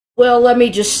Well, let me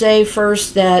just say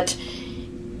first that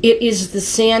it is the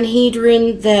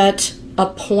Sanhedrin that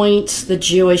appoints the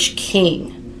Jewish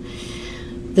king.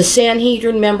 The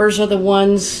Sanhedrin members are the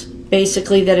ones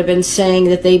basically that have been saying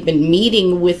that they've been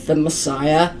meeting with the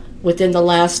Messiah within the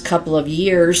last couple of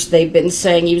years. They've been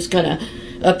saying he was going to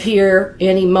appear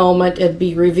any moment and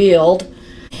be revealed.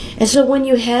 And so when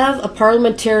you have a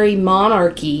parliamentary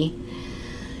monarchy,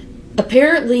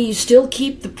 apparently you still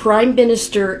keep the prime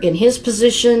minister in his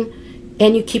position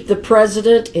and you keep the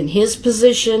president in his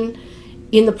position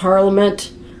in the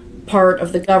parliament part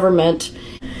of the government.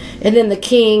 And then the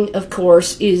king, of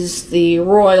course, is the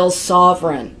royal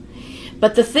sovereign.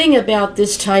 But the thing about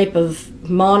this type of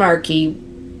monarchy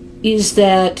is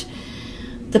that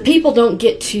the people don't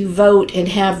get to vote and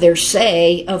have their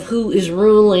say of who is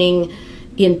ruling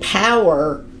in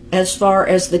power as far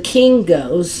as the king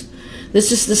goes.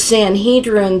 This is the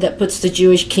Sanhedrin that puts the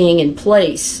Jewish king in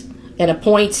place and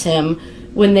appoints him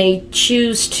when they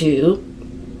choose to.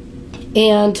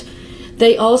 And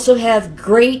they also have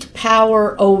great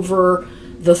power over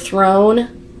the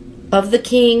throne of the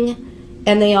king,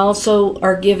 and they also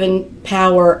are given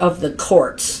power of the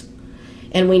courts.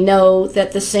 And we know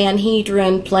that the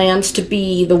Sanhedrin plans to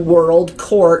be the world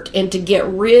court and to get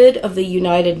rid of the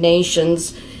United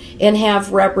Nations and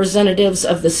have representatives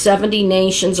of the 70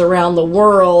 nations around the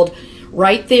world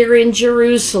right there in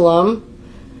Jerusalem,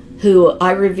 who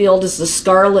I revealed as the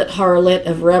scarlet harlot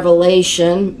of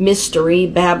Revelation, mystery,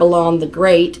 Babylon the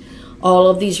Great. All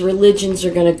of these religions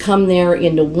are going to come there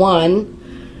into one,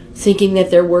 thinking that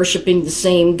they're worshiping the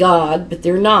same God, but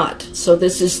they're not. So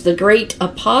this is the great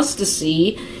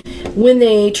apostasy when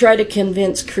they try to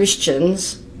convince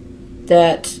Christians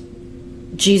that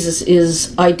Jesus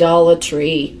is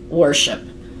idolatry worship,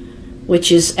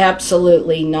 which is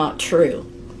absolutely not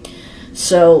true.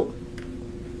 So,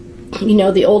 you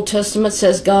know, the Old Testament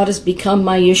says God has become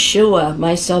my Yeshua,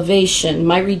 my salvation,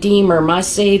 my Redeemer, my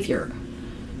Savior.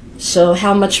 So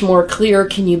how much more clear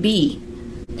can you be?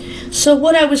 So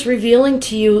what I was revealing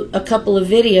to you a couple of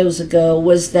videos ago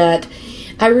was that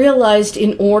I realized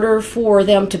in order for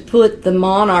them to put the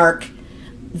monarch,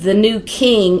 the new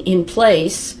king, in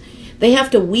place, they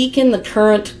have to weaken the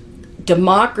current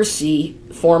democracy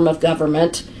form of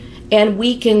government and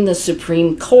weaken the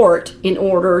Supreme Court in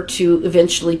order to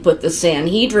eventually put the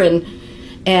Sanhedrin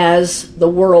as the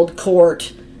world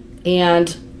court.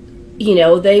 And, you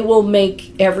know, they will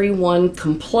make everyone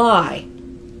comply.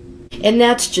 And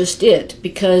that's just it,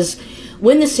 because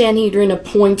when the Sanhedrin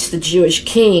appoints the Jewish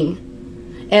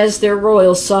king as their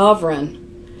royal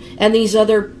sovereign, and these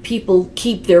other people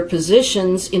keep their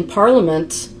positions in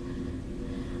parliament,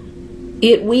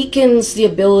 it weakens the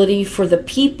ability for the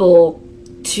people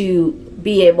to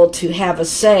be able to have a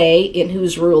say in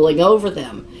who's ruling over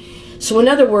them. So in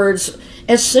other words,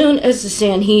 as soon as the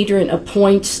Sanhedrin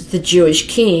appoints the Jewish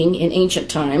king in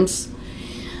ancient times,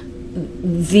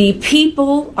 the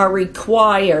people are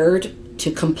required to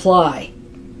comply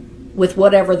with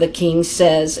whatever the king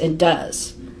says and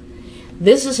does.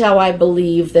 This is how I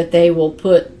believe that they will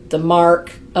put the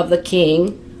mark of the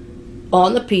king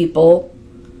on the people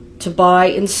to buy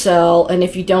and sell, and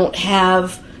if you don't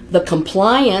have the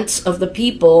compliance of the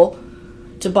people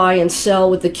to buy and sell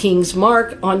with the king's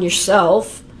mark on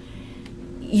yourself,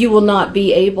 you will not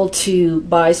be able to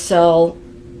buy, sell,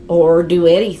 or do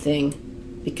anything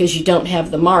because you don't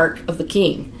have the mark of the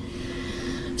king.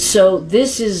 So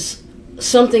this is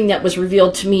something that was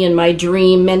revealed to me in my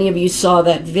dream. Many of you saw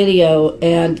that video,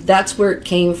 and that's where it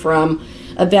came from,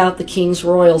 about the king's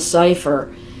royal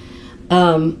cipher.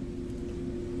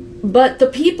 But the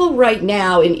people right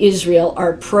now in Israel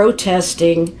are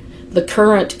protesting the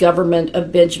current government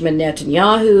of Benjamin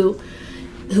Netanyahu,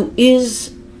 who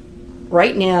is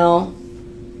right now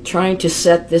trying to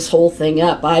set this whole thing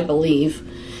up. I believe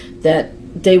that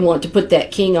they want to put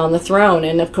that king on the throne.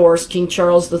 And of course, King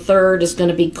Charles III is going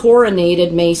to be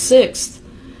coronated May 6th.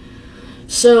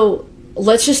 So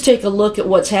let's just take a look at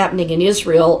what's happening in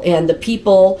Israel, and the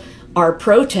people are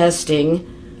protesting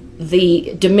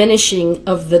the diminishing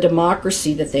of the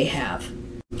democracy that they have.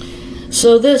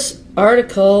 So this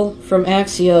article from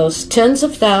Axios, tens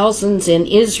of thousands in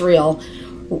Israel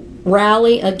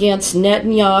rally against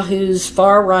Netanyahu's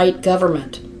far-right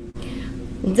government.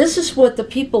 This is what the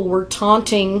people were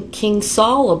taunting King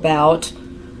Saul about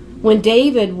when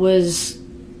David was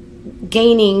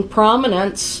gaining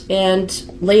prominence and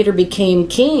later became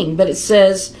king. But it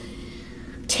says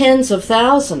tens of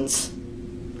thousands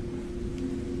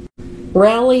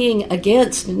rallying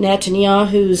against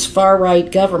Netanyahu's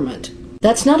far-right government.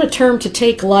 That's not a term to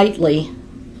take lightly.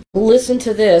 Listen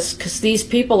to this, because these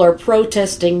people are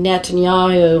protesting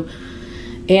Netanyahu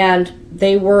and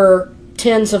they were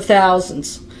tens of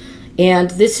thousands.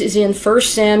 And this is in 1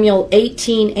 Samuel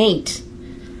 18:8.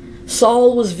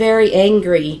 Saul was very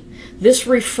angry. This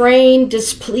refrain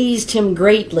displeased him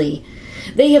greatly.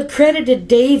 They have credited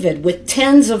David with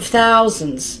tens of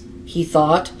thousands, he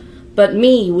thought, but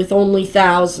me with only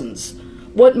thousands.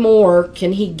 What more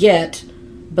can he get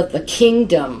but the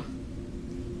kingdom?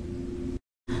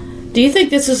 Do you think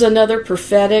this is another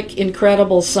prophetic,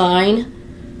 incredible sign?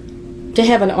 To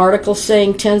have an article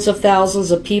saying tens of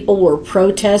thousands of people were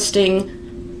protesting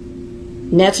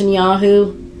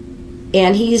Netanyahu,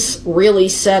 and he's really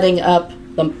setting up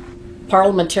the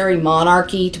parliamentary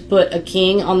monarchy to put a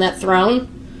king on that throne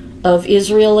of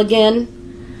Israel again.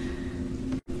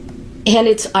 And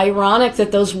it's ironic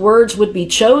that those words would be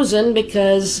chosen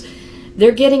because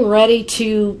they're getting ready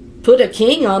to put a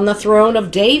king on the throne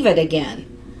of David again.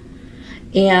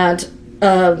 And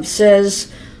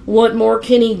says, what more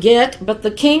can he get but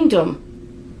the kingdom?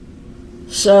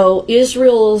 So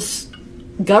Israel's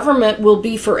government will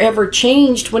be forever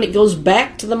changed when it goes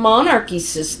back to the monarchy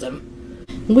system.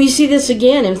 We see this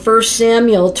again in 1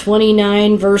 Samuel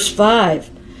 29 verse 5.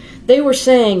 They were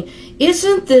saying,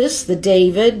 isn't this the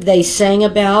David they sang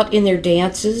about in their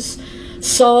dances?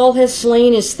 Saul has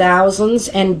slain his thousands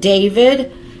and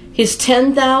David his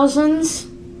 10,000s?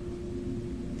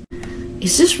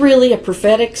 Is this really a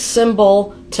prophetic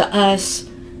symbol to us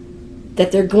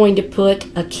that they're going to put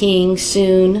a king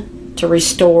soon to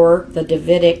restore the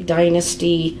Davidic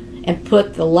dynasty and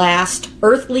put the last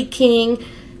earthly king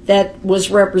that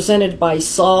was represented by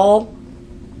Saul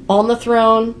on the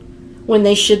throne when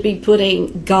they should be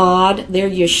putting God, their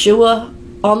Yeshua,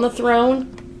 on the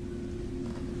throne?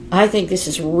 I think this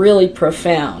is really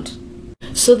profound.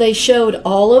 So they showed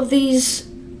all of these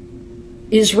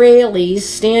Israelis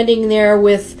standing there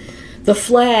with the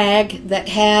flag that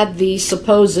had the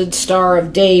supposed Star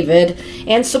of David,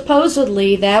 and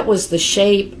supposedly that was the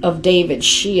shape of David's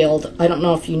shield. I don't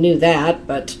know if you knew that,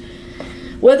 but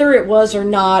whether it was or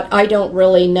not, I don't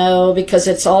really know, because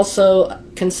it's also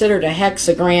considered a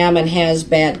hexagram and has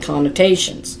bad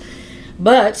connotations.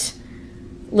 But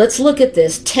let's look at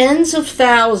this. Tens of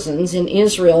thousands in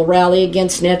Israel rally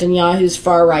against Netanyahu's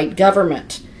far-right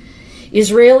government.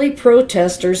 Israeli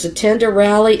protesters attend a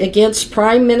rally against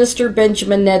Prime Minister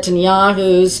Benjamin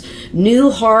Netanyahu's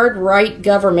new hard right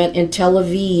government in Tel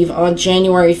Aviv on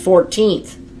January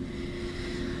 14th.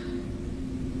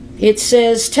 It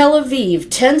says, Tel Aviv,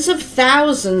 tens of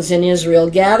thousands in Israel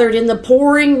gathered in the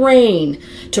pouring rain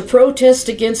to protest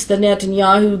against the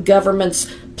Netanyahu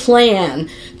government's plan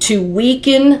to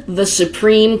weaken the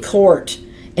Supreme Court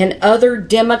and other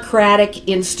democratic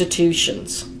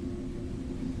institutions.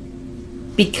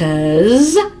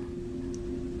 Because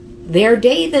their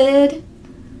David,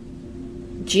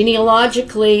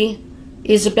 genealogically,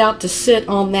 is about to sit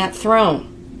on that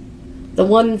throne. The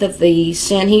one that the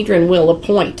Sanhedrin will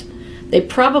appoint. They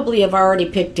probably have already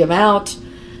picked him out.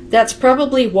 That's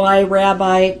probably why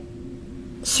Rabbi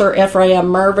Sir Ephraim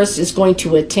Mervis is going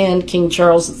to attend King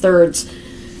Charles III's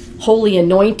holy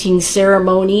anointing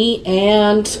ceremony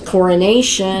and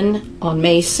coronation on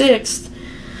May 6th.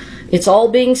 It's all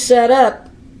being set up.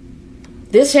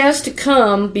 This has to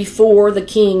come before the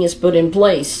king is put in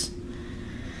place.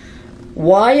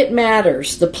 Why it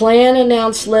matters. The plan,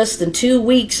 announced less than 2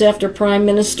 weeks after Prime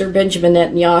Minister Benjamin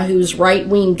Netanyahu's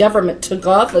right-wing government took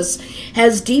office,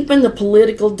 has deepened the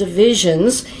political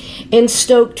divisions and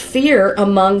stoked fear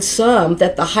among some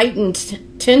that the heightened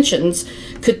tensions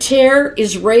could tear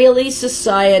Israeli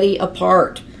society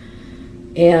apart.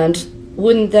 And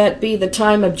wouldn't that be the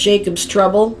time of Jacob's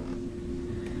trouble?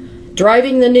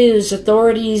 Driving the news,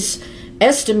 authorities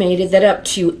estimated that up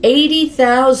to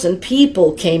 80,000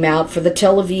 people came out for the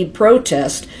Tel Aviv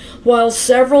protest, while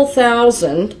several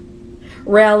thousand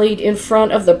rallied in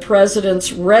front of the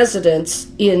president's residence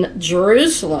in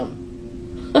Jerusalem.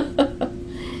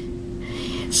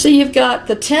 So you've got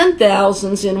the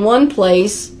 10,000s in one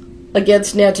place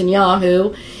against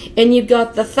Netanyahu, and you've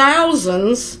got the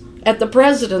thousands at the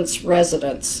president's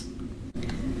residence.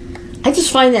 I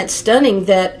just find that stunning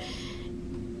that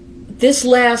this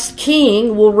last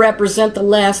king will represent the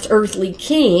last earthly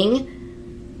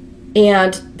king,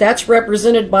 and that's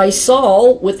represented by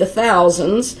Saul with the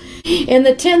thousands, and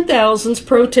the 10,000s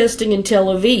protesting in Tel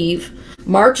Aviv.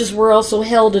 Marches were also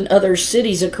held in other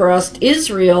cities across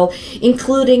Israel,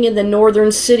 including in the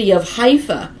northern city of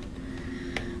Haifa.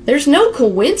 There's no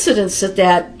coincidence that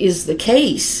that is the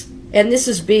case, and this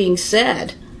is being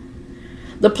said.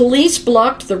 The police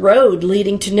blocked the road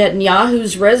leading to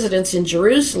Netanyahu's residence in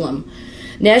Jerusalem.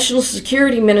 National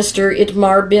Security Minister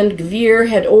Itamar Ben-Gvir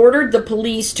had ordered the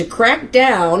police to crack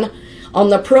down on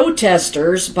the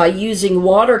protesters by using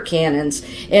water cannons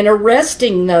and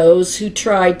arresting those who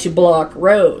tried to block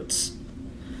roads.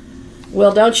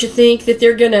 Well, don't you think that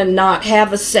they're going to not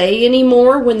have a say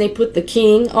anymore when they put the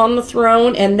king on the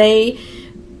throne and they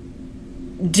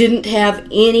didn't have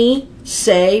any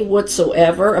say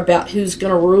whatsoever about who's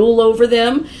going to rule over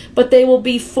them, but they will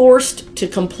be forced to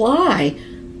comply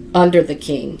under the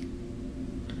king?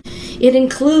 It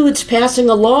includes passing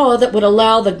a law that would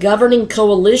allow the governing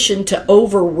coalition to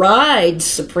override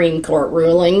Supreme Court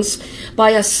rulings by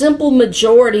a simple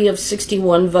majority of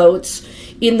 61 votes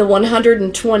in the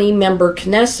 120-member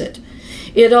Knesset.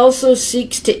 It also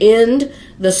seeks to end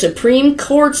the Supreme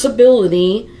Court's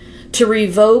ability to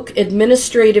revoke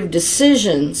administrative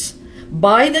decisions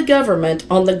by the government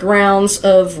on the grounds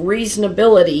of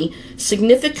reasonability,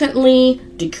 significantly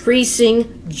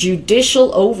decreasing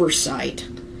judicial oversight.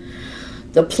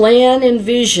 The plan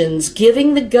envisions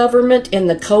giving the government and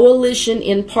the coalition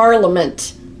in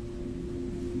Parliament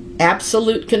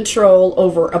absolute control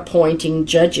over appointing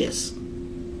judges,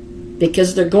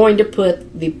 because they're going to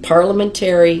put the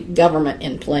parliamentary government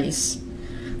in place.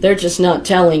 They're just not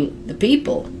telling the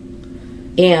people.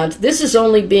 And this is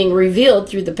only being revealed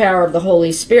through the power of the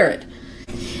Holy Spirit.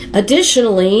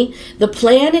 Additionally, the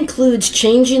plan includes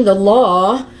changing the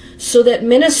law so that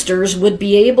ministers would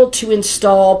be able to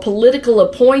install political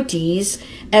appointees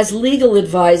as legal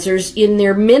advisors in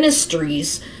their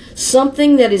ministries,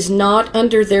 something that is not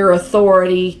under their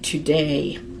authority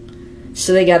today.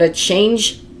 So they got to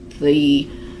change the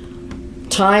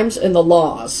times and the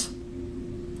laws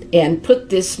and put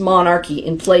this monarchy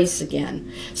in place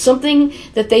again. Something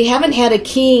that they haven't had a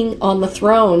king on the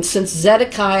throne since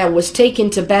Zedekiah was taken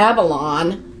to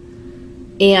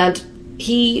Babylon, and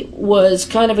he was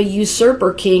kind of a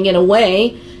usurper king in a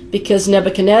way, because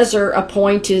Nebuchadnezzar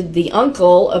appointed the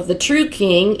uncle of the true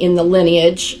king in the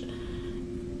lineage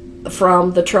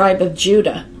from the tribe of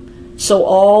Judah. So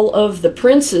all of the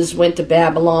princes went to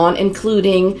Babylon,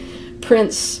 including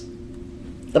Prince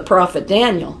the prophet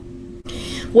Daniel.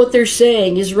 What they're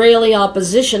saying, Israeli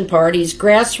opposition parties,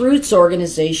 grassroots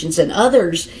organizations, and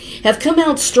others have come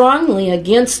out strongly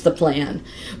against the plan,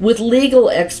 with legal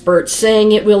experts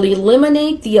saying it will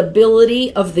eliminate the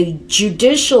ability of the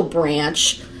judicial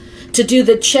branch to do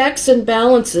the checks and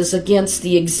balances against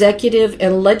the executive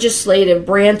and legislative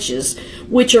branches,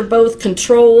 which are both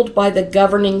controlled by the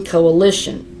governing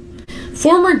coalition.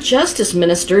 Former Justice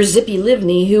Minister Tzipi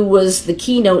Livni, who was the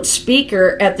keynote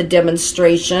speaker at the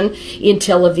demonstration in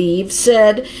Tel Aviv,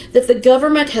 said that the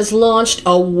government has launched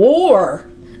a war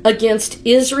against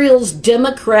Israel's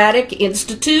democratic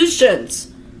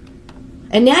institutions.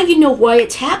 And now you know why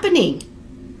it's happening.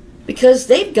 Because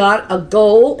they've got a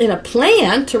goal and a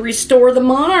plan to restore the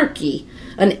monarchy,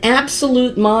 an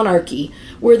absolute monarchy,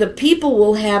 where the people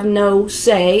will have no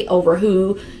say over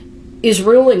who is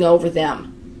ruling over them.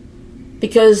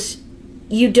 Because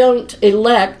you don't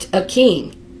elect a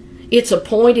king. It's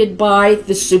appointed by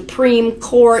the Supreme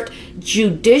Court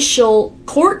judicial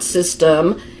court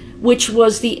system, which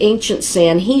was the ancient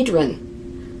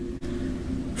Sanhedrin.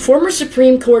 Former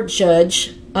Supreme Court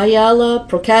Judge Ayala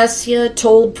Procaccia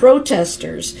told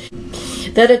protesters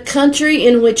that a country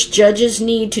in which judges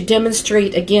need to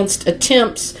demonstrate against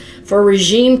attempts for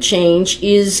regime change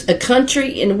is a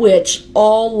country in which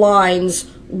all lines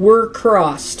were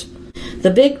crossed.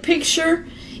 The big picture?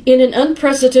 In an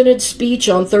unprecedented speech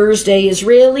on Thursday,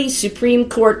 Israeli Supreme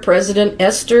Court President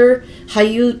Esther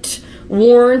Hayut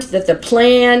warned that the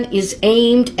plan is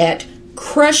aimed at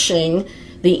crushing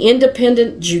the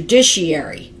independent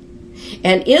judiciary,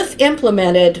 and if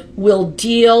implemented, will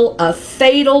deal a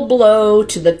fatal blow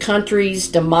to the country's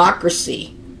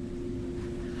democracy.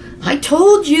 I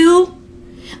told you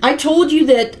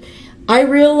that I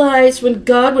realized when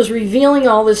God was revealing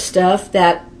all this stuff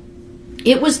that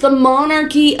it was the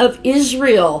monarchy of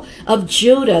Israel, of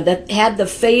Judah, that had the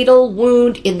fatal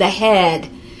wound in the head.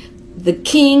 The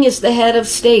king is the head of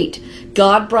state.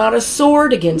 God brought a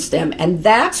sword against them, and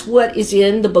that's what is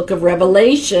in the book of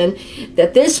Revelation,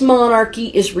 that this monarchy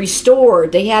is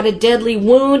restored. They had a deadly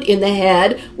wound in the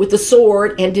head with the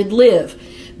sword and did live.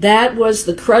 That was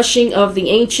the crushing of the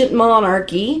ancient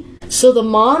monarchy. So the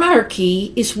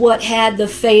monarchy is what had the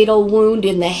fatal wound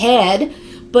in the head,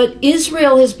 but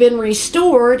Israel has been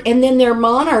restored, and then their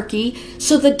monarchy,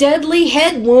 so the deadly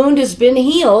head wound has been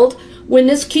healed when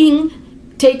this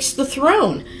king takes the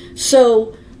throne.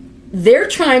 So they're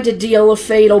trying to deal a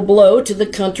fatal blow to the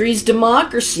country's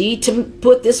democracy to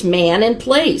put this man in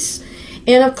place.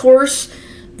 And of course,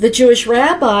 the Jewish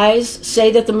rabbis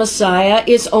say that the Messiah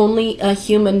is only a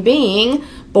human being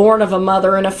born of a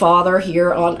mother and a father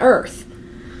here on earth.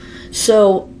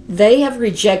 So they have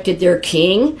rejected their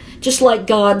king, just like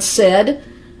God said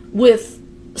with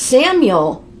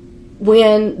Samuel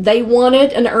when they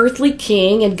wanted an earthly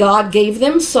king, and God gave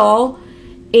them Saul,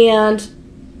 and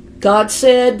God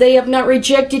said, they have not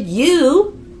rejected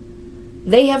you,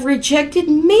 they have rejected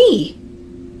me.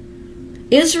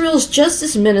 Israel's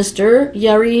justice minister,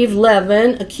 Yariv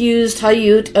Levin, accused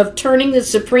Hayut of turning the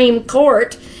Supreme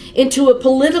Court into a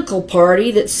political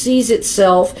party that sees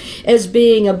itself as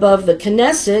being above the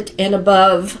Knesset and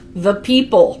above the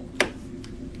people.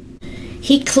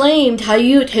 He claimed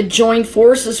Hayut had joined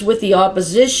forces with the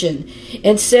opposition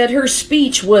and said her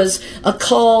speech was a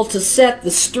call to set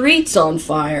the streets on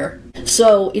fire.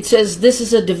 So it says this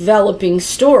is a developing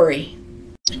story.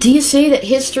 Do you see that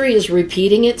history is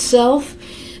repeating itself?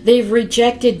 They've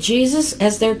rejected Jesus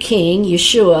as their king,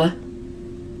 Yeshua.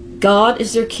 God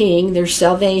is their king, their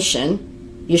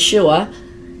salvation, Yeshua.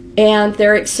 And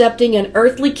they're accepting an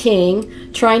earthly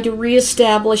king, trying to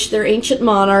reestablish their ancient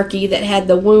monarchy that had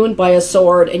the wound by a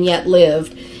sword and yet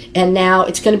lived. And now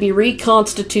it's going to be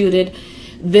reconstituted.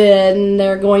 Then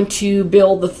they're going to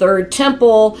build the third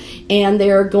temple, and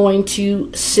they're going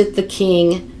to sit the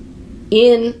king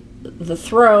in the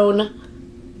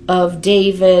throne of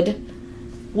David,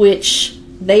 which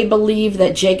they believe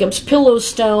that Jacob's pillow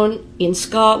stone in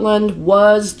Scotland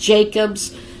was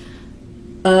Jacob's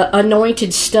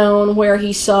anointed stone, where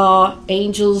he saw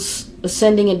angels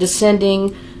ascending and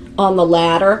descending on the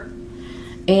ladder,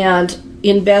 and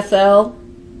in Bethel.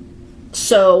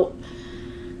 So,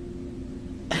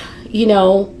 you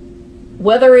know,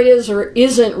 whether it is or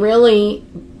isn't really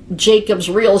Jacob's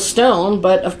real stone,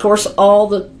 but of course all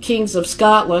the kings of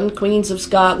Scotland, queens of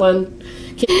Scotland,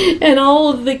 and all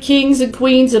of the kings and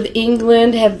queens of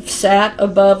England have sat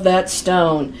above that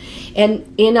stone.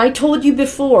 And I told you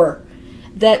before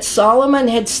that Solomon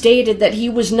had stated that he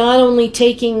was not only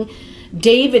taking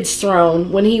David's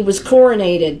throne when he was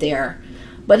coronated there,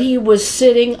 but he was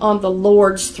sitting on the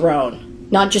Lord's throne,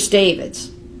 not just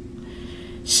David's.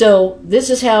 So this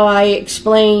is how I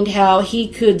explained how he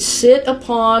could sit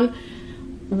upon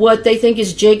what they think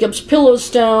is Jacob's pillow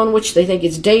stone, which they think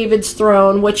is David's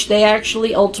throne, which they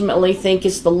actually ultimately think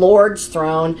is the Lord's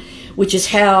throne, which is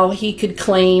how he could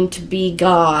claim to be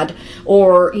God,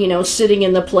 or, you know, sitting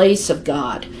in the place of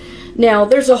God. Now,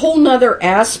 there's a whole nother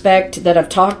aspect that I've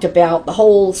talked about, the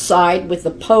whole side with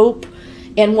the Pope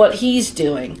and what he's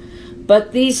doing.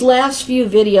 But these last few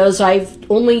videos, I've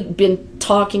only been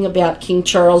talking about King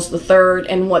Charles III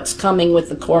and what's coming with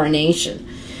the coronation.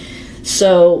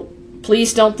 So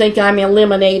please don't think I'm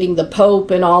eliminating the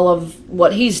Pope and all of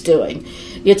what he's doing.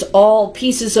 It's all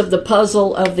pieces of the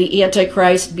puzzle of the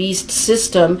Antichrist beast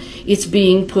system. It's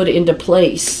being put into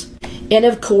place. And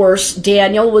of course,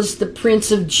 Daniel was the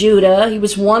prince of Judah. He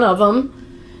was one of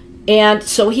them. And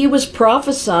so he was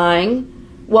prophesying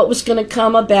what was going to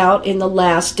come about in the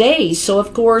last days. So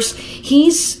of course,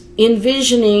 he's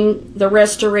envisioning the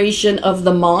restoration of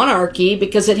the monarchy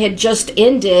because it had just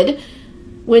ended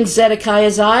when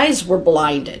Zedekiah's eyes were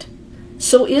blinded.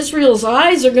 So Israel's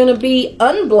eyes are going to be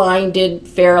unblinded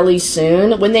fairly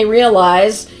soon when they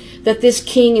realize that this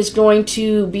king is going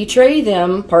to betray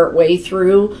them partway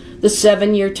through the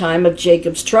 7-year time of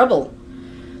Jacob's trouble.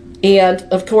 And,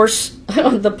 of course,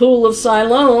 the pool of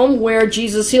Siloam, where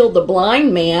Jesus healed the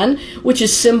blind man, which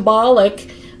is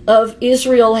symbolic of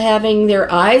Israel having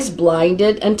their eyes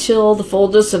blinded until the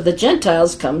fullness of the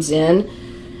Gentiles comes in,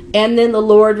 and then the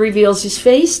Lord reveals his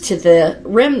face to the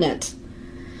remnant.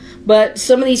 But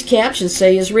some of these captions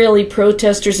say Israeli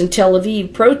protesters in Tel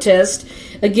Aviv protest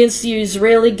against the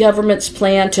Israeli government's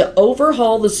plan to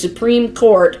overhaul the Supreme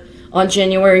Court on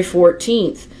January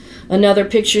 14th. Another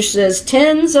picture says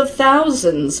tens of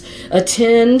thousands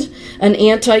attend an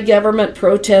anti-government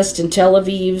protest in Tel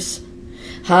Aviv's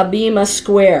Habima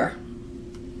Square.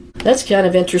 That's kind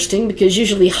of interesting because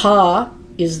usually Ha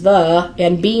is the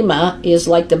and Bima is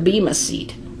like the Bima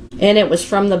seat. And it was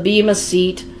from the Bima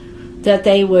seat that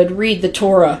they would read the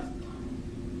Torah.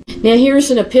 Now here's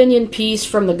an opinion piece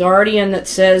from The Guardian that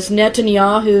says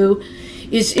Netanyahu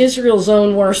is Israel's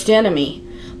own worst enemy.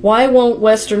 Why won't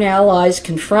Western allies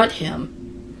confront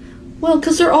him? Well,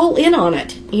 because they're all in on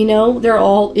it. You know, they're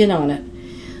all in on it.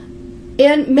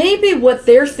 And maybe what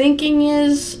they're thinking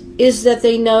is that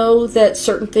they know that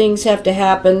certain things have to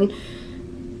happen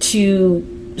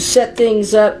to set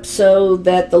things up so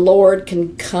that the Lord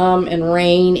can come and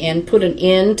reign and put an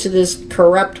end to this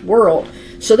corrupt world.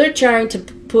 So they're trying to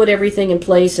put everything in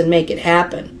place and make it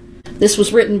happen. This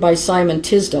was written by Simon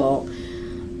Tisdall.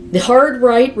 The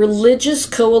hard-right religious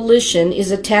coalition is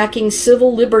attacking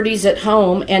civil liberties at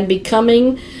home and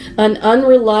becoming an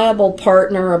unreliable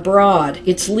partner abroad.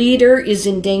 Its leader is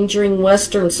endangering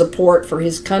Western support for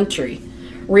his country.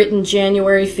 Written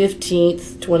January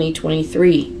 15th,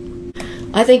 2023.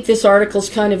 I think this article is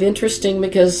kind of interesting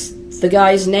because the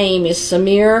guy's name is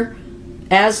Samir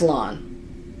Aslan.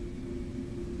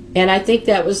 And I think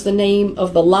that was the name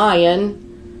of the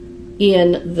lion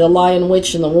in The Lion,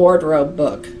 Witch, and the Wardrobe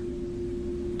book.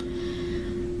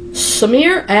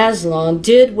 Samir Aslan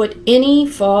did what any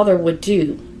father would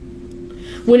do.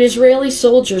 When Israeli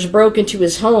soldiers broke into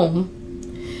his home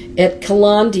at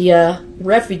Kalandia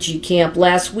refugee camp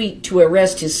last week to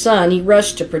arrest his son, he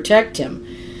rushed to protect him.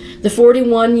 The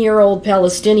 41-year-old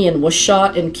Palestinian was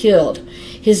shot and killed.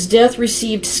 His death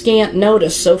received scant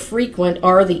notice, so frequent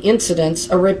are the incidents.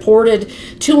 A reported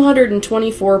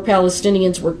 224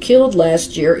 Palestinians were killed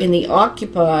last year in the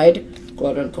occupied,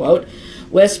 quote-unquote,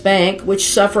 West Bank, which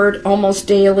suffered almost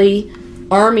daily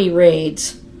army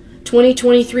raids.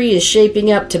 2023 is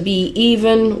shaping up to be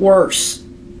even worse.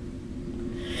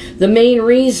 The main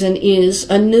reason is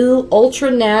a new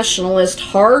ultra-nationalist,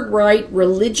 hard-right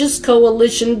religious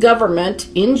coalition government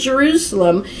in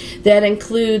Jerusalem that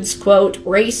includes, quote,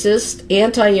 racist,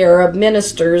 anti-Arab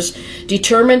ministers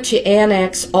determined to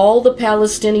annex all the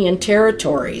Palestinian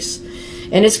territories.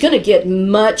 And it's going to get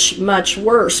much, much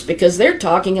worse because they're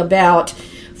talking about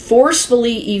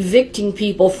forcefully evicting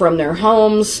people from their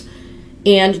homes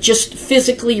and just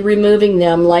physically removing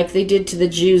them like they did to the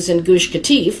Jews in Gush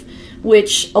Katif,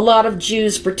 which a lot of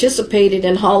Jews participated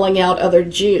in hauling out other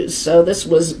Jews. So this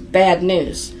was bad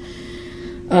news.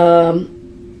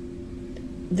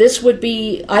 This would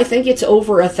be, I think it's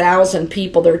over 1,000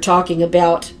 people they're talking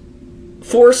about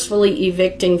forcefully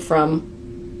evicting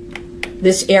from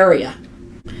this area.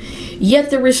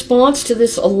 Yet the response to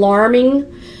this alarming,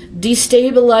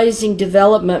 destabilizing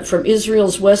development from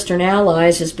Israel's Western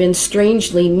allies has been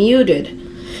strangely muted.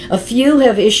 A few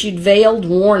have issued veiled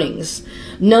warnings.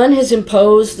 None has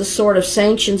imposed the sort of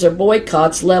sanctions or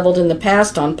boycotts leveled in the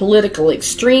past on political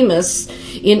extremists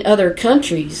in other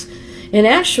countries. And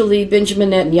actually,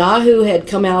 Benjamin Netanyahu had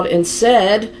come out and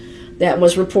said, that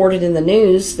was reported in the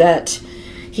news, that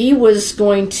he was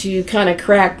going to kind of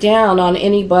crack down on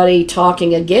anybody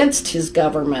talking against his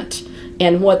government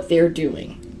and what they're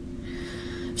doing.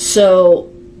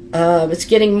 So it's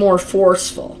getting more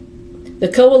forceful. The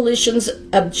coalition's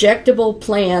objectable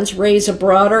plans raise a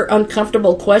broader,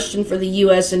 uncomfortable question for the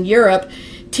U.S. and Europe,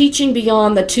 teaching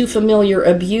beyond the too familiar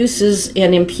abuses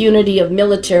and impunity of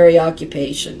military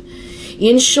occupation.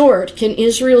 In short, can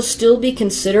Israel still be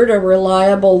considered a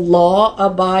reliable,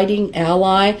 law-abiding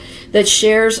ally that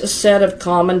shares a set of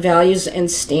common values and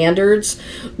standards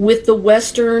with the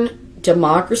Western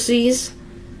democracies?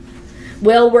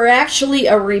 Well, we're actually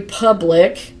a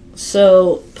republic,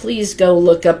 so please go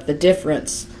look up the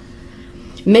difference.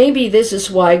 Maybe this is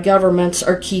why governments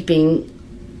are keeping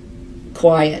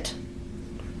quiet.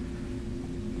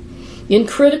 In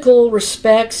critical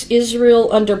respects, Israel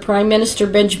under Prime Minister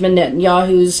Benjamin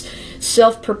Netanyahu's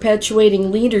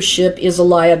self-perpetuating leadership is a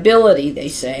liability, they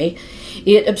say.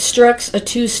 It obstructs a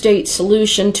two-state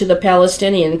solution to the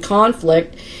Palestinian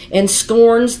conflict and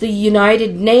scorns the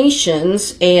United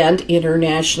Nations and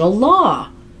international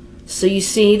law. So you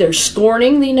see, they're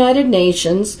scorning the United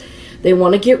Nations. They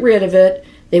want to get rid of it.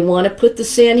 They want to put the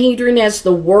Sanhedrin as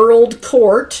the world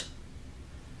court.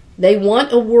 They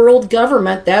want a world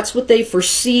government. That's what they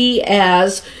foresee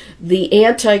as the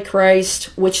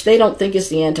Antichrist, which they don't think is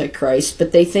the Antichrist,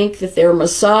 but they think that their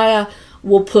Messiah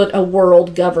will put a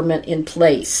world government in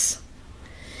place.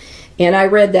 And I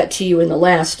read that to you in the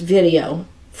last video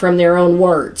from their own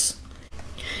words.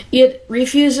 It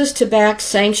refuses to back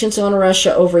sanctions on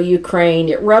Russia over Ukraine.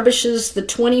 It rubbishes the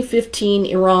 2015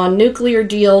 Iran nuclear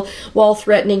deal while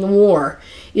threatening war.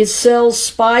 It sells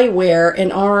spyware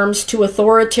and arms to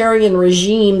authoritarian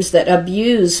regimes that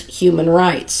abuse human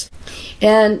rights.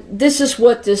 And this is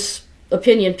what this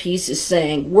opinion piece is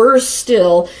saying. Worse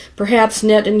still, perhaps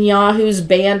Netanyahu's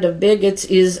band of bigots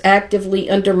is actively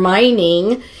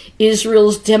undermining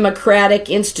Israel's democratic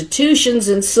institutions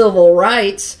and civil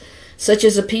rights, such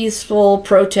as a peaceful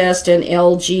protest and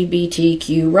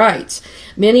LGBTQ rights.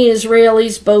 Many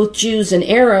Israelis, both Jews and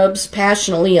Arabs,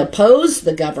 passionately oppose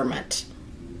the government.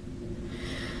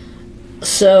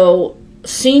 So,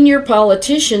 senior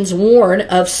politicians warn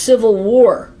of civil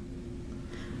war.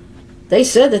 They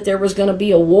said that there was going to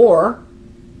be a war,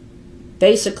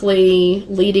 basically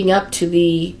leading up to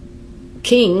the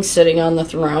king sitting on the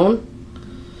throne.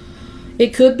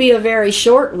 It could be a very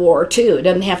short war, too. It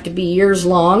doesn't have to be years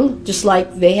long, just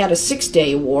like they had a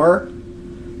 6-day war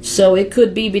So it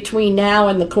could be between now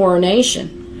and the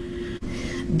coronation.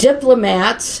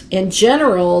 Diplomats and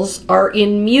generals are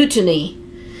in mutiny,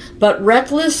 but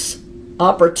reckless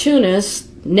opportunist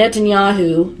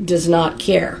Netanyahu does not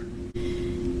care.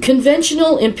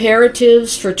 Conventional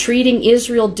imperatives for treating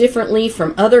Israel differently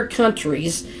from other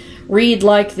countries read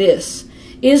like this: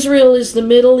 Israel is the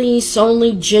Middle East's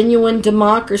only genuine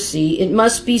democracy. It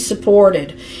must be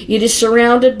supported. It is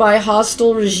surrounded by a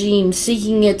hostile regime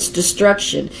seeking its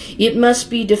destruction. It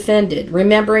must be defended.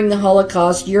 Remembering the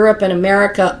Holocaust, Europe and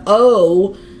America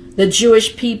owe the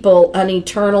Jewish people an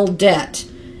eternal debt.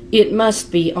 It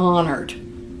must be honored.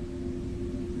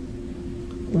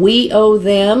 We owe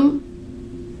them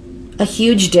a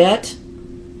huge debt.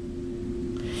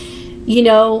 You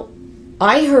know,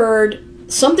 I heard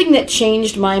something that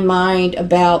changed my mind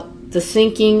about the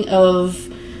thinking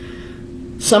of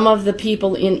some of the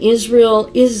people in Israel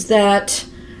is that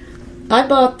I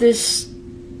bought this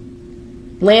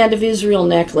Land of Israel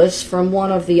necklace from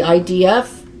one of the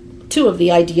IDF, two of the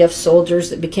IDF soldiers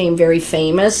that became very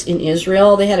famous in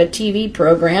Israel. They had a TV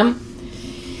program.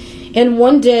 And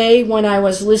one day when I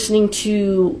was listening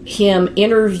to him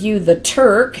interview the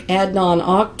Turk, Adnan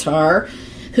Akhtar,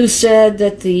 who said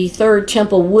that the third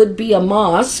temple would be a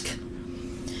mosque,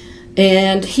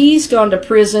 and he's gone to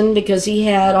prison because he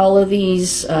had all of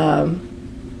these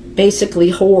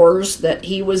basically whores that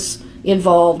he was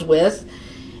involved with,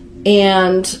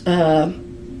 and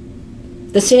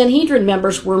the Sanhedrin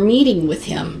members were meeting with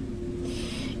him,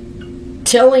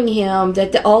 telling him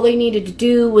that all they needed to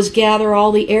do was gather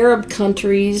all the Arab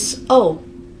countries. Oh,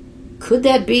 could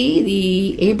that be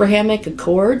the Abrahamic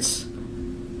Accords?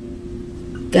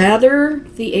 Gather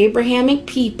the Abrahamic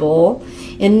people,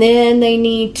 and then they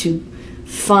need to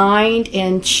find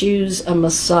and choose a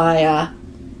Messiah,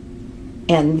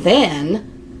 and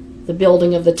then the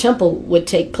building of the temple would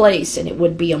take place, and it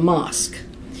would be a mosque.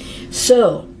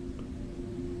 So,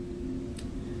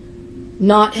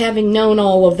 not having known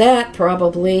all of that,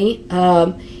 probably,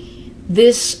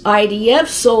 this IDF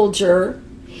soldier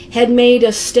had made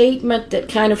a statement that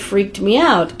kind of freaked me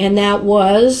out, and that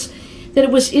was that it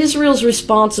was Israel's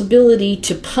responsibility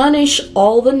to punish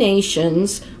all the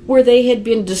nations where they had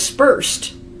been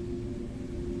dispersed.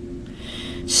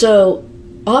 So,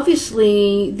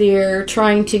 obviously, they're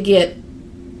trying to get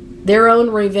their own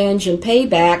revenge and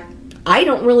payback. I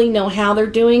don't really know how they're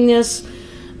doing this,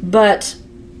 but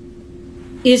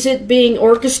is it being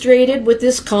orchestrated with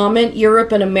this comment,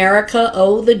 Europe and America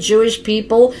owe the Jewish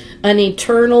people an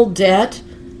eternal debt?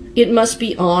 It must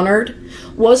be honored.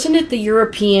 Wasn't it the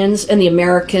Europeans and the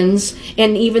Americans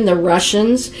and even the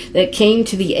Russians that came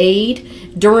to the aid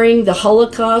during the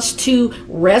Holocaust to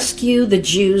rescue the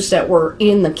Jews that were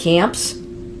in the camps?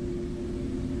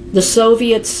 The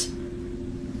Soviets,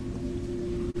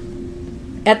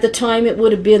 at the time it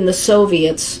would have been the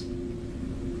Soviets.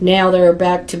 Now they're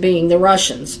back to being the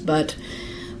Russians. But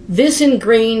this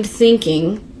ingrained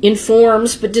thinking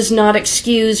informs but does not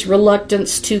excuse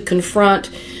reluctance to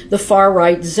confront the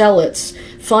far-right zealots.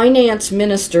 Finance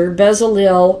Minister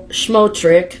Bezalel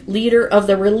Smotrich, leader of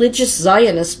the religious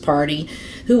Zionist Party,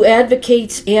 who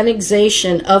advocates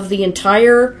annexation of the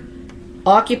entire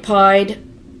occupied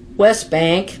West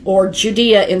Bank, or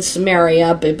Judea and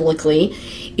Samaria, biblically,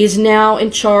 is now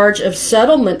in charge of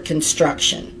settlement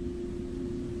construction.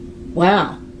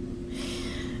 Wow.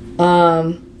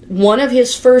 One of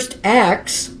his first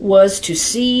acts was to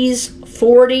seize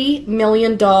 $40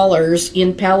 million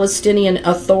in Palestinian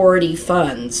Authority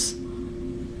funds.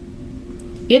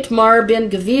 Itamar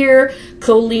Ben-Gvir,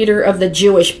 co-leader of the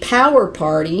Jewish Power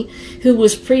Party, who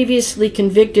was previously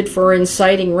convicted for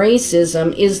inciting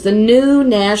racism, is the new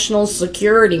national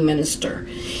security minister.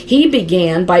 He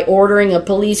began by ordering a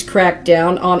police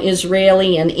crackdown on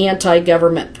Israeli and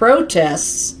anti-government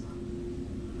protests.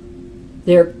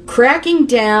 They're cracking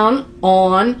down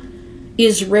on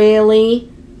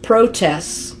Israeli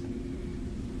protests.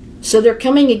 So they're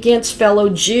coming against fellow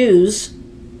Jews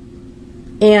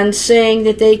and saying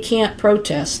that they can't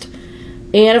protest.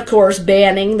 And, of course,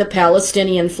 banning the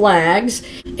Palestinian flags.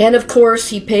 And, of course,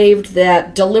 he paved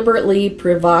that deliberately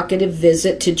provocative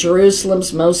visit to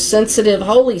Jerusalem's most sensitive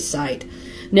holy site.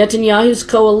 Netanyahu's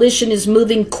coalition is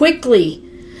moving quickly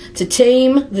to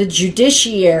tame the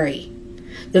judiciary,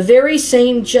 the very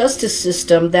same justice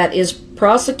system that is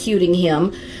prosecuting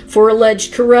him for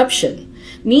alleged corruption.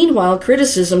 Meanwhile,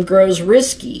 criticism grows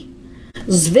risky.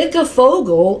 Zvika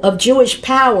Fogel of Jewish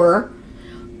Power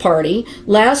Party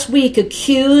last week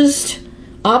accused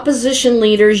opposition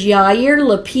leaders Yair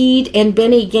Lapid and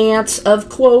Benny Gantz of,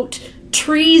 quote,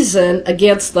 treason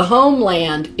against the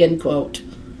homeland, end quote.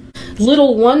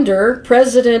 Little wonder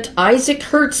President Isaac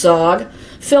Herzog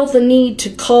felt the need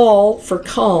to call for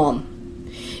calm.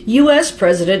 U.S.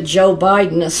 President Joe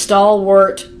Biden, a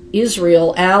stalwart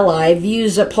Israel ally,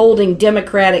 views upholding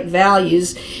democratic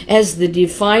values as the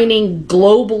defining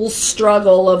global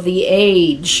struggle of the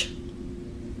age.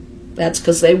 That's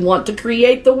because they want to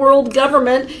create the world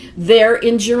government there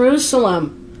in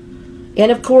Jerusalem.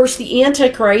 And of course, the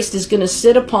Antichrist is going to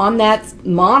sit upon that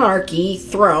monarchy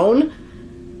throne,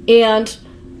 and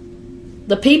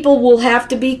the people will have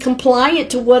to be compliant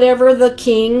to whatever the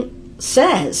king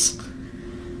says.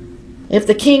 If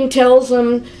the king tells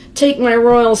them, take my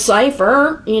royal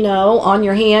cipher, on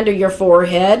your hand or your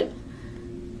forehead,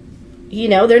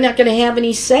 they're not going to have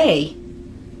any say.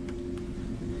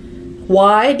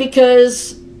 Why?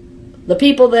 Because the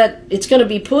people that it's going to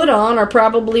be put on are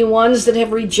probably ones that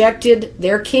have rejected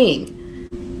their king.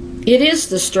 It is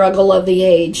the struggle of the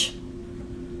age.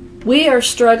 We are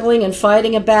struggling and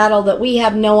fighting a battle that we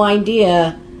have no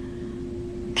idea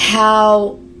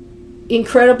how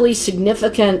incredibly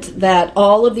significant that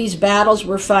all of these battles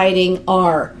we're fighting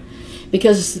are.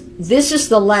 Because this is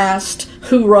the last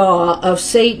hurrah of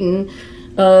Satan,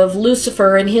 of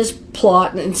Lucifer and his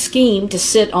plot and scheme to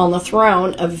sit on the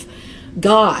throne of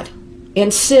God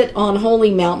and sit on holy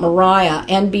Mount Moriah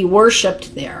and be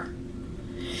worshipped there.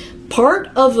 Part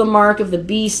of the mark of the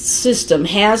beast system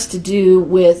has to do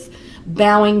with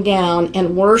bowing down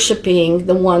and worshiping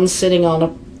the one sitting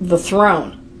on the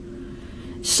throne.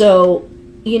 So,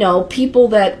 people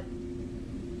that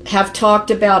have talked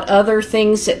about other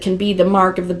things that can be the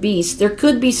mark of the beast, there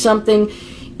could be something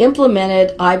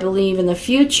implemented, I believe, in the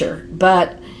future.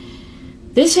 But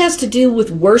this has to do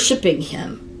with worshiping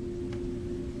him.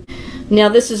 Now,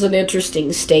 this is an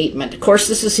interesting statement. Of course,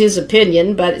 this is his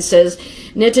opinion, but it says,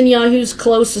 Netanyahu's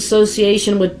close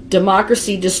association with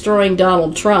democracy-destroying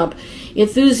Donald Trump,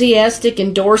 enthusiastic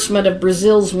endorsement of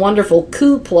Brazil's wonderful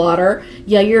coup plotter,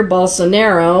 Jair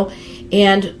Bolsonaro,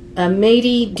 and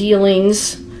mighty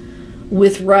dealings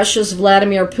with Russia's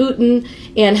Vladimir Putin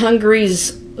and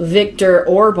Hungary's Viktor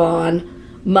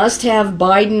Orban must have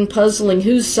Biden puzzling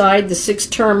whose side the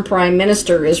six-term prime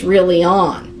minister is really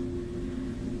on.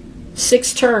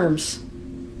 6 terms.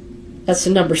 That's the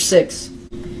number 6.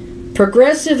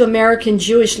 Progressive American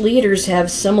Jewish leaders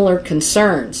have similar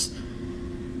concerns.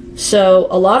 So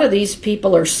a lot of these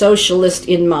people are socialist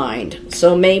in mind.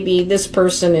 So maybe this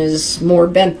person is more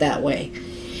bent that way.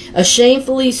 A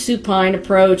shamefully supine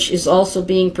approach is also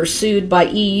being pursued by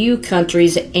EU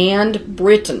countries and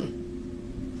Britain.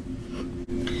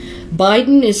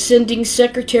 Biden is sending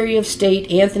Secretary of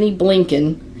State Anthony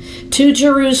Blinken to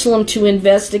Jerusalem to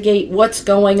investigate what's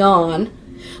going on,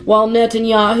 while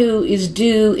Netanyahu is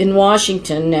due in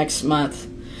Washington next month.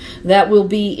 That will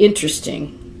be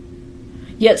interesting.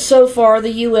 Yet so far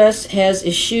the U.S. has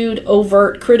eschewed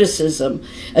overt criticism.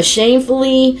 A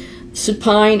shamefully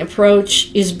supine approach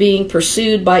is being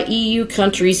pursued by EU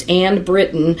countries and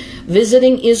Britain.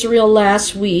 Visiting Israel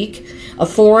last week, a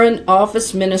Foreign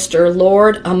Office Minister,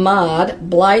 Lord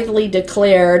Ahmad, blithely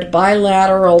declared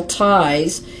bilateral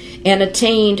ties and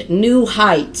attained new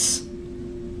heights.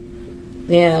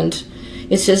 And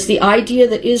it says the idea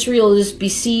that Israel is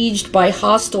besieged by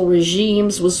hostile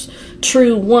regimes was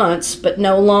true once, but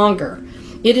no longer.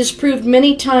 It has proved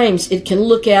many times it can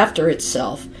look after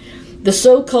itself. The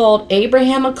so-called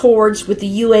Abraham Accords with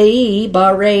the UAE,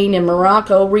 Bahrain, and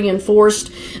Morocco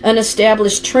reinforced an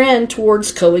established trend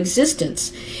towards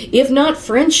coexistence, if not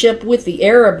friendship with the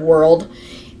Arab world,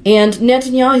 and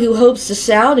Netanyahu hopes the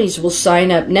Saudis will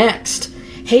sign up next.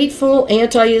 Hateful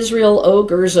anti-Israel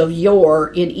ogres of yore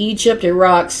in Egypt,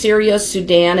 Iraq, Syria,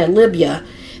 Sudan, and Libya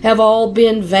have all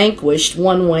been vanquished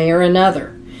one way or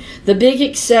another. The big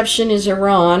exception is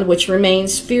Iran, which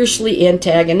remains fiercely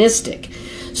antagonistic.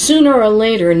 Sooner or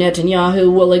later,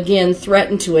 Netanyahu will again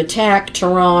threaten to attack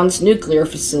Tehran's nuclear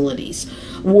facilities.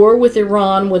 War with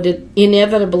Iran would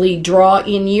inevitably draw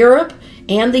in Europe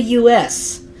and the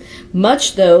U.S.,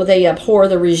 much though they abhor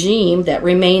the regime that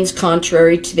remains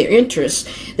contrary to their interests.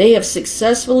 They have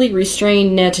successfully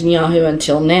restrained Netanyahu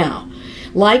until now.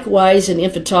 Likewise, an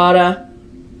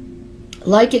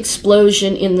intifada-like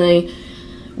explosion in the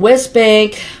West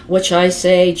Bank, which I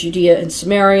say Judea and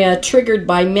Samaria, triggered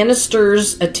by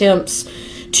ministers' attempts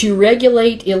to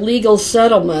regulate illegal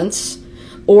settlements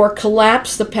or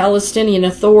collapse the Palestinian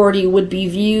Authority, would be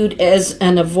viewed as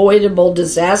an avoidable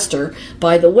disaster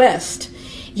by the West.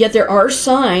 Yet there are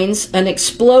signs an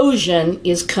explosion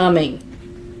is coming,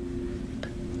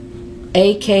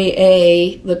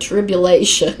 aka the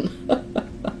tribulation,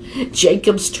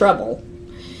 Jacob's trouble.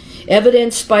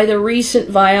 evidenced by the recent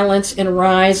violence and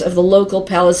rise of the local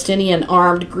Palestinian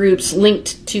armed groups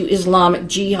linked to Islamic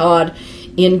Jihad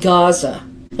in Gaza.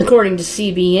 According to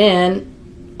CBN,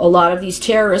 a lot of these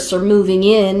terrorists are moving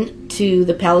in to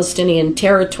the Palestinian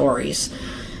territories.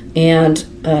 And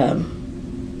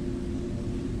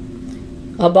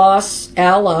Abbas'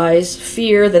 allies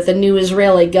fear that the new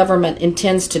Israeli government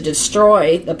intends to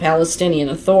destroy the Palestinian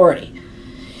Authority.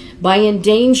 By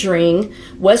endangering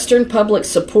Western public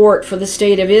support for the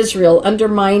State of Israel,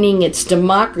 undermining its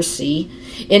democracy,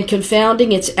 and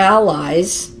confounding its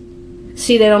allies.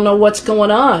 See, they don't know what's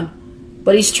going on,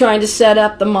 but he's trying to set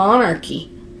up the monarchy.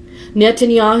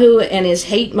 Netanyahu and his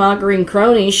hate-mongering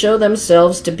cronies show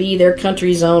themselves to be their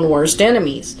country's own worst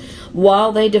enemies.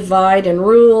 While they divide and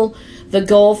rule, the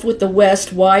gulf with the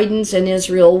West widens and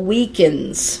Israel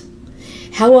weakens.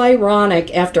 How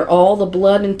ironic, after all the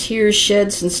blood and tears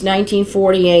shed since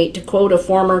 1948, to quote a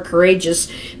former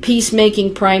courageous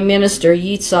peacemaking Prime Minister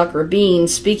Yitzhak Rabin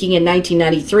speaking in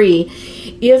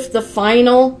 1993, if the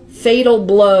final fatal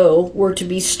blow were to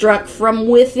be struck from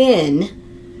within.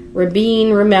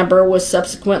 Rabin, remember, was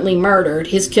subsequently murdered.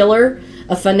 His killer,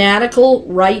 a fanatical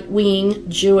right-wing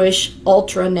Jewish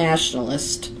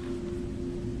ultra-nationalist.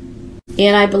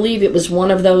 And I believe it was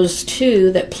one of those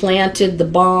two that planted the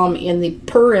bomb in the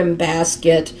Purim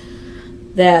basket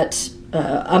that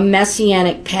a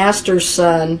Messianic pastor's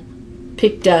son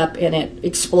picked up, and it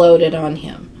exploded on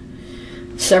him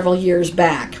several years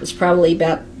back. It was probably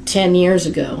about 10 years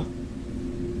ago.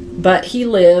 But he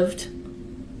lived,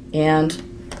 and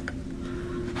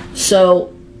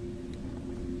so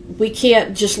we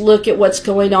can't just look at what's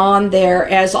going on there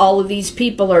as all of these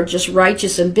people are just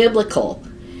righteous and biblical.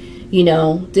 You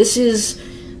know, this is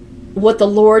what the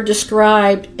Lord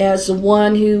described as the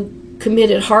one who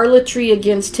committed harlotry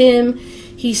against him.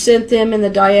 He sent them in the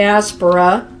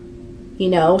diaspora. You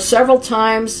know, several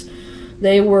times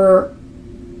they were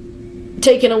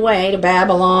taken away to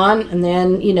Babylon, and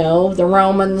then, you know, the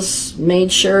Romans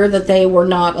made sure that they were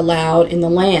not allowed in the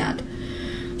land.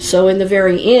 So in the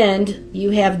very end,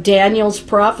 you have Daniel's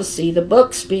prophecy, the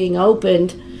books being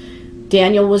opened.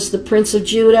 Daniel was the prince of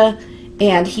Judah,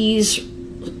 and he's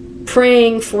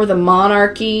praying for the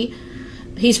monarchy.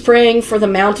 He's praying for the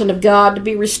mountain of God to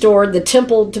be restored, the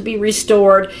temple to be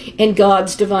restored, and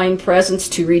God's divine presence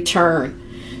to return.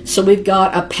 So we've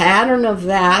got a pattern of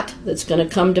that that's going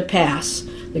to come to pass.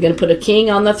 They're going to put a king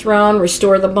on the throne,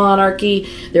 restore the monarchy.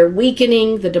 They're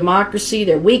weakening the democracy.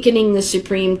 They're weakening the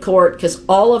Supreme Court, because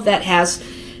all of that has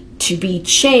to be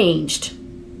changed.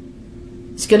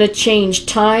 It's going to change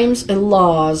times and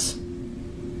laws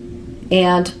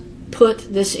and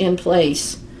put this in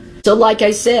place. So like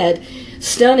I said,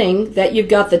 stunning that you've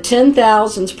got the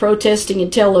 10,000s protesting in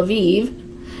Tel Aviv,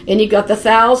 and you've got the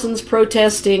thousands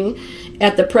protesting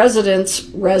at the president's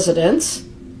residence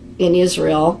in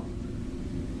Israel.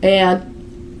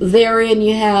 And therein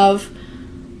you have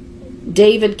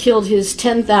David killed his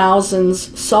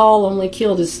 10,000s, Saul only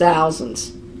killed his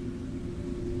thousands.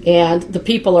 And the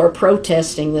people are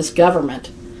protesting this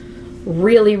government.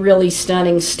 Really, really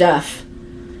stunning stuff.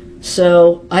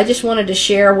 So I just wanted to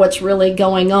share what's really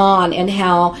going on and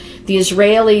how the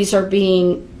Israelis are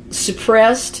being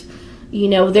suppressed. You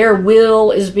know, their will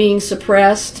is being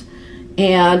suppressed,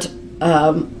 and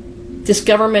this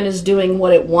government is doing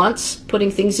what it wants,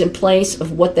 putting things in place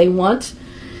of what they want.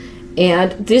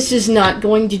 And this is not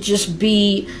going to just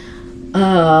be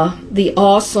the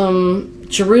awesome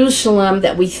Jerusalem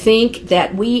that we think,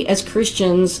 that we as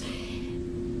Christians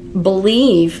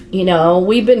believe. You know,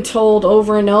 we've been told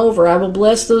over and over, I will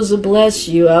bless those who bless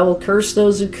you, I will curse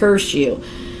those who curse you,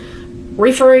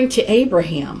 referring to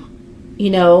Abraham, you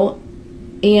know,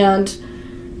 and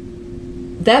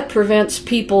that prevents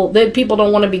people, that people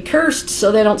don't want to be cursed,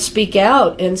 so they don't speak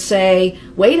out and say,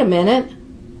 wait a minute,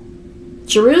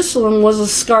 Jerusalem was a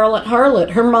scarlet harlot,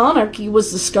 her monarchy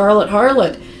was the scarlet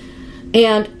harlot,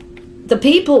 and the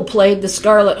people played the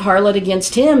scarlet harlot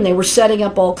against him. They were setting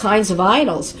up all kinds of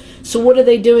idols. So what are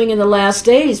they doing in the last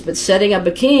days but setting up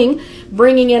a king,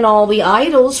 bringing in all the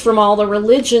idols from all the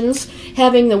religions,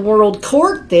 having the world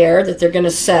court there that they're going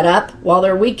to set up while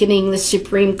they're weakening the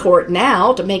Supreme Court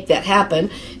now to make that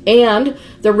happen, and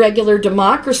the regular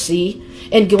democracy,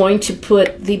 and going to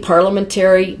put the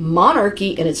parliamentary monarchy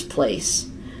in its place.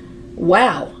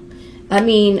 Wow. I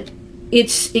mean,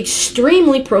 it's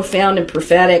extremely profound and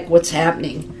prophetic what's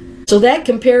happening. So that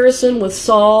comparison with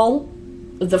Saul,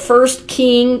 the first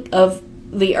king of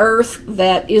the earth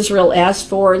that Israel asked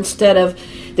for, instead of,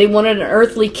 they wanted an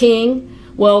earthly king.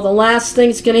 Well, the last thing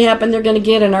that's going to happen, they're going to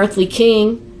get an earthly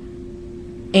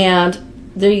king. And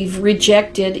they've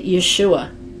rejected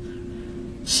Yeshua.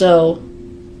 So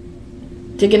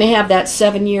they're going to have that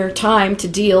 7-year time to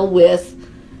deal with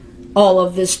all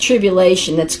of this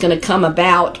tribulation that's going to come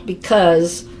about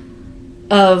because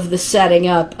of the setting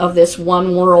up of this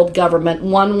one world government,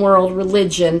 one world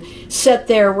religion, set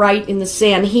there right in the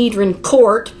Sanhedrin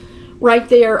court, right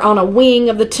there on a wing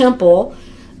of the temple.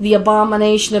 The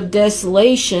abomination of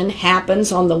desolation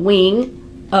happens on the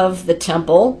wing of the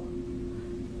temple,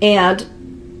 and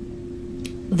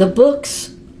the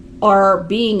books are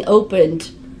being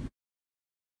opened.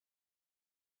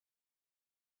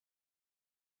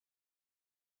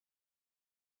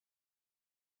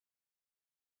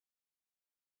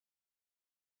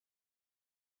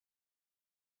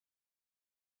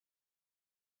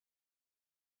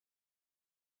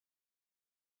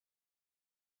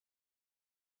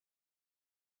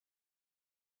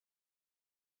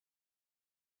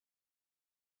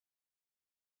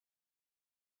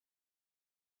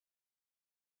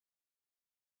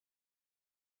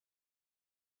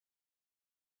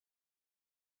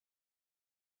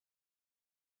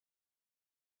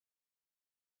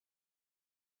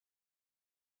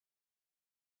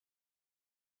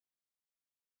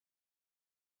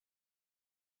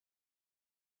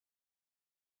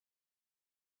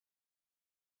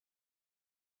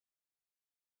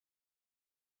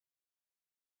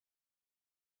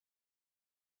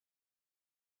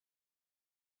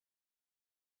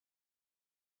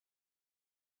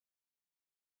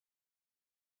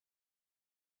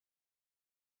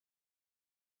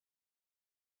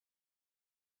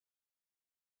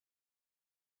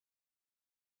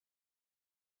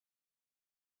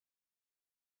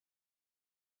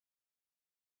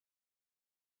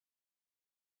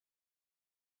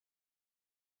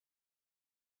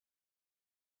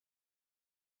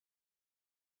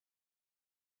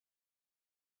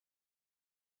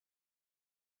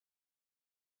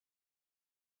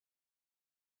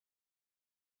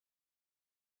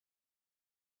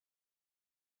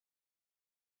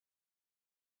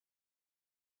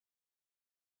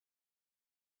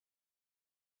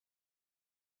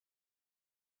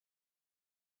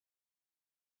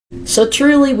 So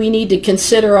truly we need to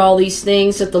consider all these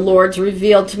things that the Lord's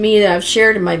revealed to me, that I've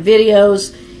shared in my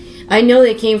videos. I know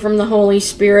they came from the Holy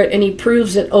Spirit, and He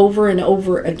proves it over and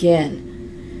over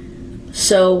again.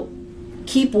 So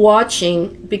keep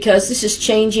watching, because this is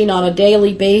changing on a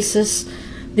daily basis.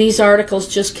 These articles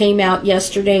just came out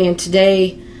yesterday and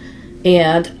today,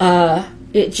 and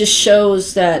it just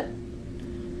shows that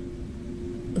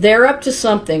they're up to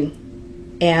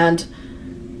something, and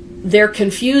they're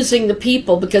confusing the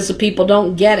people because the people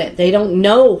don't get it. They don't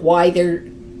know why they're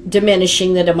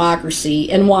diminishing the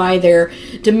democracy and why they're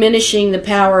diminishing the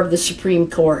power of the Supreme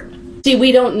Court. See,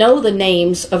 we don't know the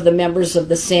names of the members of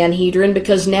the Sanhedrin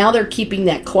because now they're keeping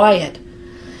that quiet.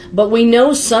 But we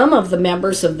know some of the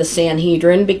members of the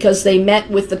Sanhedrin because they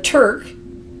met with the Turk,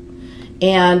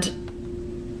 and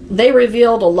they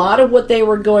revealed a lot of what they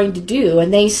were going to do.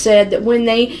 And they said that when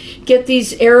they get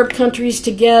these Arab countries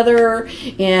together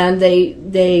and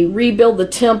they rebuild the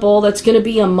temple, that's going to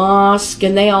be a mosque.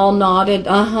 And they all nodded,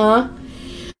 uh-huh.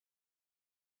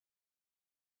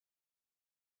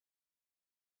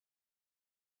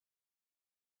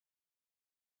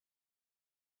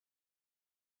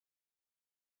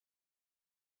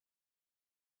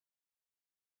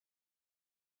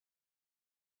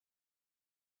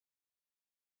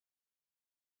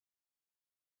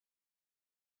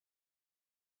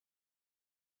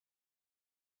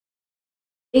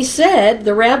 They said,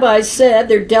 the rabbis said,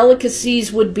 their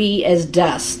delicacies would be as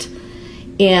dust.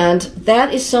 And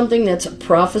that is something that's a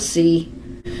prophecy.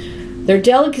 Their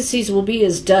delicacies will be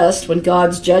as dust when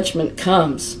God's judgment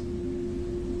comes.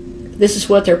 This is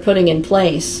what they're putting in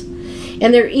place.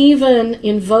 And they're even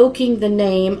invoking the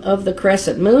name of the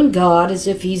crescent moon god as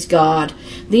if he's God.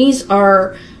 These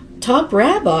are top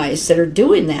rabbis that are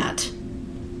doing that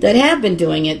have been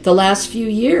doing it the last few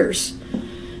years.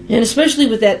 And especially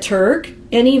with that Turk,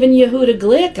 and even Yehuda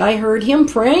Glick, I heard him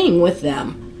praying with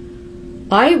them.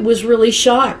 I was really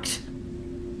shocked.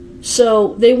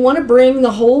 So they want to bring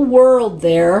the whole world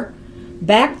there,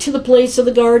 back to the place of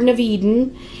the Garden of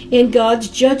Eden, and God's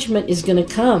judgment is going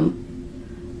to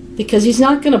come. Because He's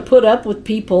not going to put up with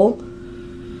people,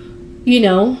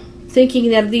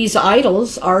 thinking that these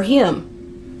idols are Him.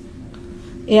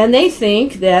 And they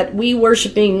think that we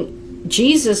worshiping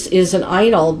Jesus is an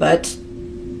idol, but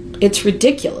it's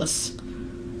ridiculous.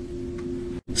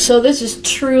 So this is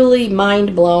truly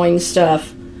mind-blowing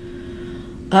stuff.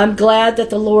 I'm glad that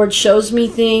the Lord shows me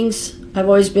things. I've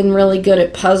always been really good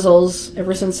at puzzles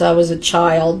ever since I was a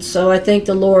child. So I think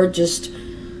the Lord just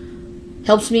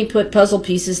helps me put puzzle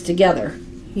pieces together,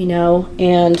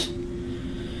 and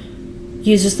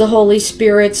uses the Holy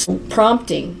Spirit's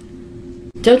prompting.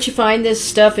 Don't you find this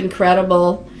stuff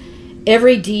incredible?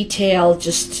 Every detail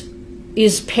just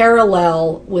is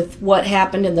parallel with what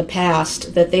happened in the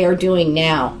past that they are doing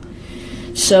now.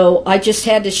 So I just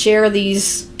had to share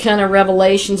these kind of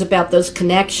revelations about those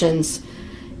connections.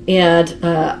 And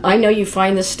I know you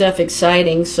find this stuff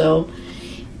exciting, so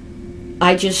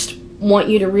I just want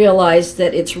you to realize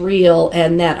that it's real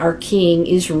and that our King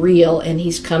is real and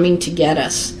he's coming to get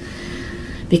us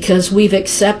because we've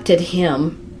accepted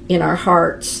him in our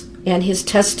hearts and his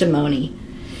testimony.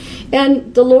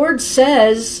 And the Lord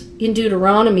says in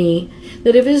Deuteronomy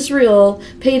that if Israel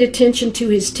paid attention to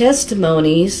his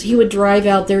testimonies, he would drive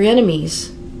out their enemies.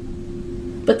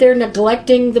 But they're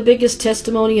neglecting the biggest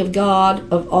testimony of God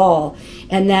of all,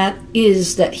 and that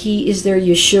is that he is their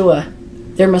Yeshua,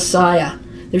 their Messiah,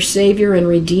 their Savior and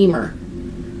Redeemer.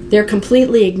 They're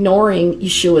completely ignoring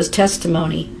Yeshua's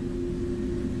testimony.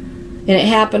 And it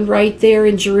happened right there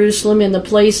in Jerusalem in the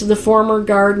place of the former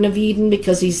Garden of Eden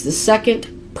because he's the second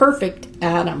perfect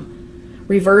Adam,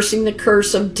 reversing the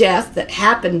curse of death that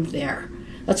happened there.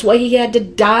 That's why he had to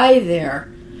die there.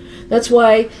 That's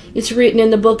why it's written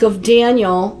in the book of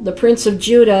Daniel, the Prince of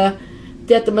Judah,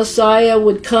 that the Messiah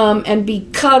would come and be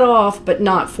cut off, but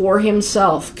not for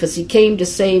himself, because he came to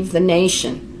save the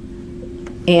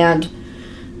nation. And,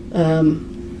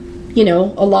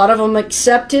 a lot of them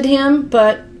accepted him,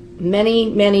 but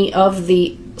many of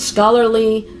the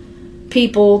scholarly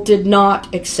people did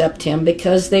not accept him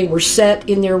because they were set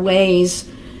in their ways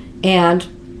and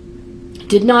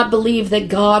did not believe that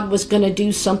God was going to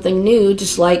do something new,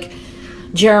 just like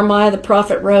Jeremiah the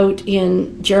prophet wrote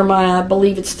in Jeremiah, I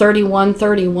believe it's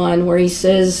 31:31, where he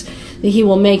says that he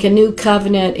will make a new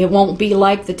covenant. It won't be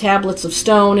like the tablets of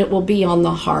stone. It will be on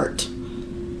the heart.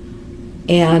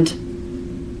 And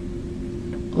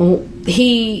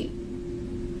he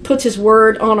puts his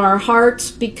word on our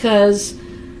hearts because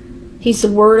he's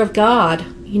the word of God,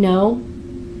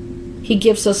 He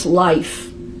gives us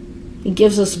life. He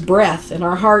gives us breath and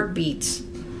our heart beats.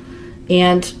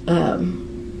 And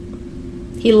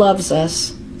he loves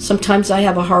us. Sometimes I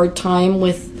have a hard time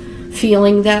with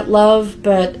feeling that love,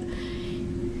 but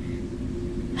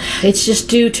it's just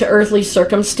due to earthly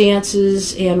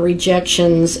circumstances and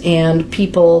rejections and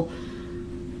people,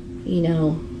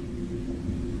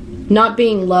 not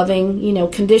being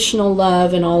loving, conditional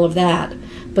love and all of that.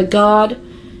 But God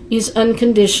is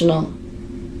unconditional.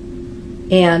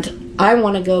 And I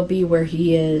want to go be where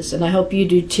he is, and I hope you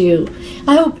do too.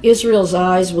 I hope Israel's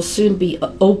eyes will soon be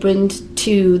opened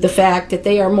to the fact that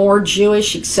they are more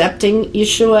Jewish, accepting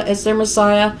Yeshua as their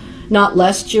Messiah, not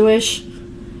less Jewish.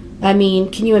 I mean,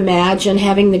 can you imagine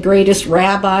having the greatest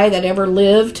rabbi that ever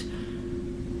lived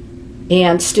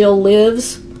and still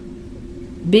lives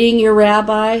being your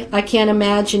rabbi? I can't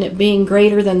imagine it being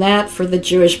greater than that for the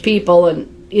Jewish people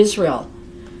in Israel.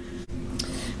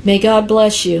 May God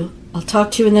bless you. I'll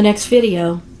talk to you in the next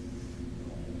video.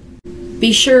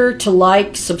 Be sure to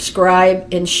like,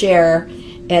 subscribe, and share.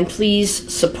 And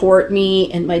please support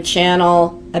me and my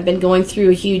channel. I've been going through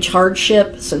a huge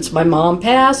hardship since my mom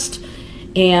passed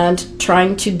and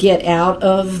trying to get out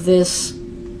of this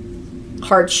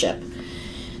hardship.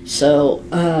 So,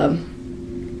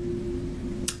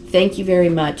 thank you very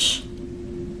much.